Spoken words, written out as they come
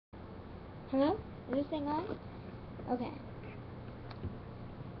Hello? Is this thing on? Okay.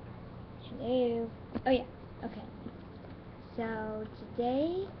 Hello? Oh yeah, okay. So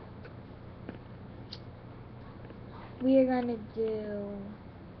today we are going to do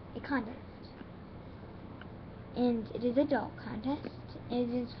a contest. And it is a doll contest.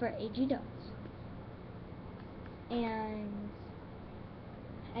 And it is for AG dolls. And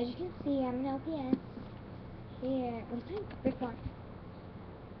as you can see, I'm an LPS. Here, where's my birthmark?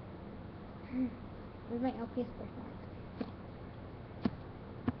 Where's my LPS birthmark?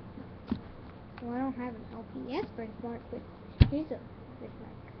 Well, I don't have an LPS birthmark, but here's a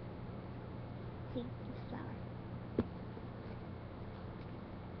birthmark. See, it's a flower.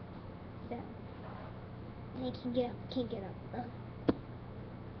 So, and I can get up, can't get up.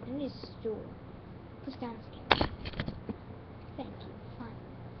 I need a stool. Push down the scale. Thank you, fine.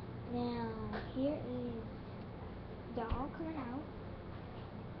 Now, here is doll coming out.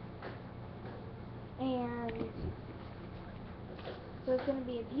 And so it's going to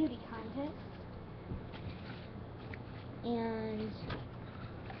be a beauty contest. And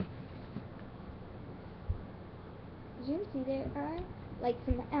as you can see, there are like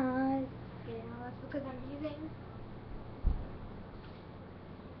some you know, that's because I'm using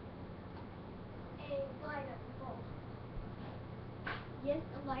a light up mohawk. Yes,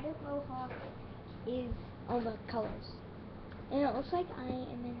 a light up mohawk is all the colors. And it looks like I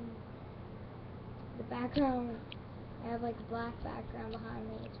am in the background. I have like a black background behind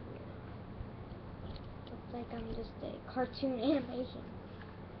me. It's weird. Looks like I'm just a cartoon animation.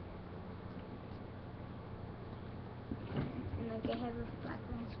 And like I have a black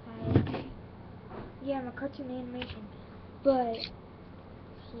mouse pad. Yeah, I'm a cartoon animation. But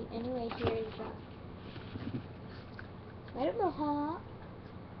anyway, here is light up mohawk.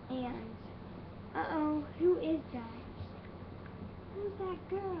 And who is that? Who's that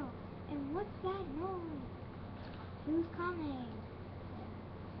girl? And what's that noise? Who's coming?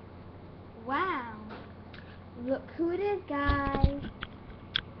 Wow. Look who it is, guys.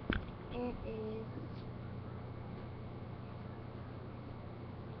 It is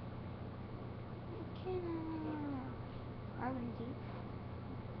Lindsay.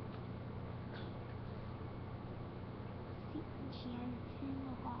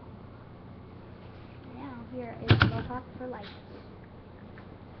 Mohawk. Now here is Mohawk for life.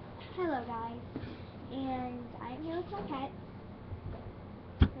 Hello, guys. And I'm here with my pet.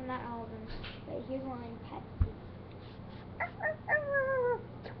 Well, not all of them, but here's one pet.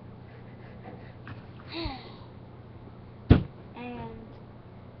 And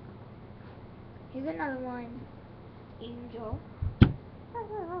here's another one, Angel.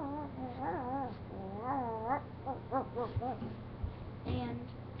 And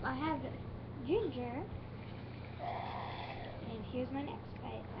I have Ginger. And here's my next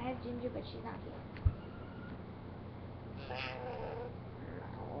pet. I have Ginger, but she's not here.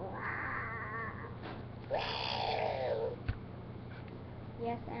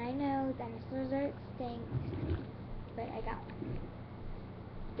 Yes, and I know dinosaurs are extinct, but I got one.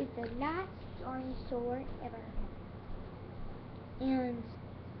 It's the last dinosaur ever. And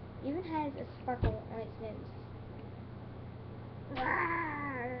even has a sparkle on its nose.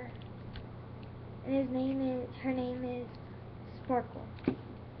 And her name is Sparkle.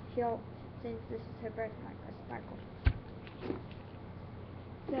 Since this is her birthmark, a sparkle.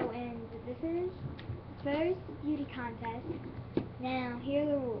 So, and this is the first beauty contest. Now, here are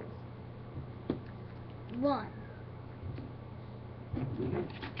the rules. 1.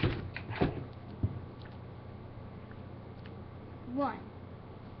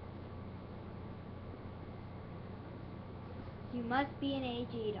 You must be an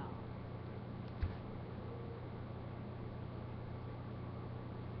AG doll.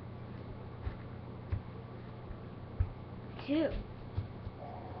 2.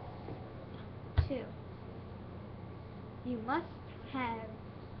 You must have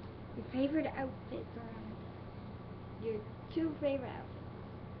your favorite outfits on. Your 2 favorite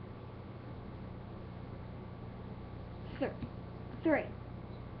outfits. 3.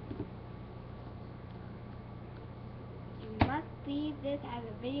 You must leave this as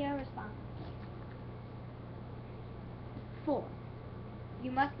a video response. 4.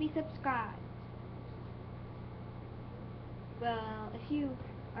 You must be subscribed. Well, if you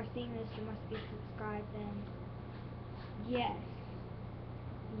are seeing this, you must be subscribed, then yes,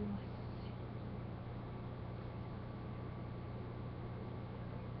 you must.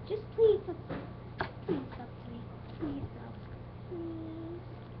 Just please sub to me. Please sub. Please.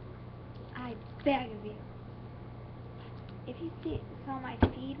 I beg of you. If you saw my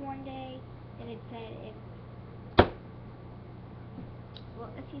feed one day and it said well,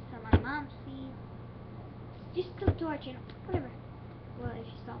 if you saw my mom's feed, just come to our channel, whatever. Well, if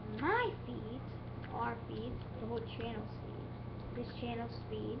you saw my feed, our feed, the whole channel's feed, this channel's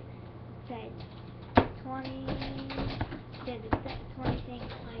feed, it said 20, said it said 20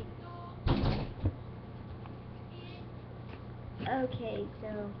 things like, okay,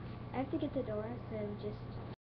 so I have to get the door, so just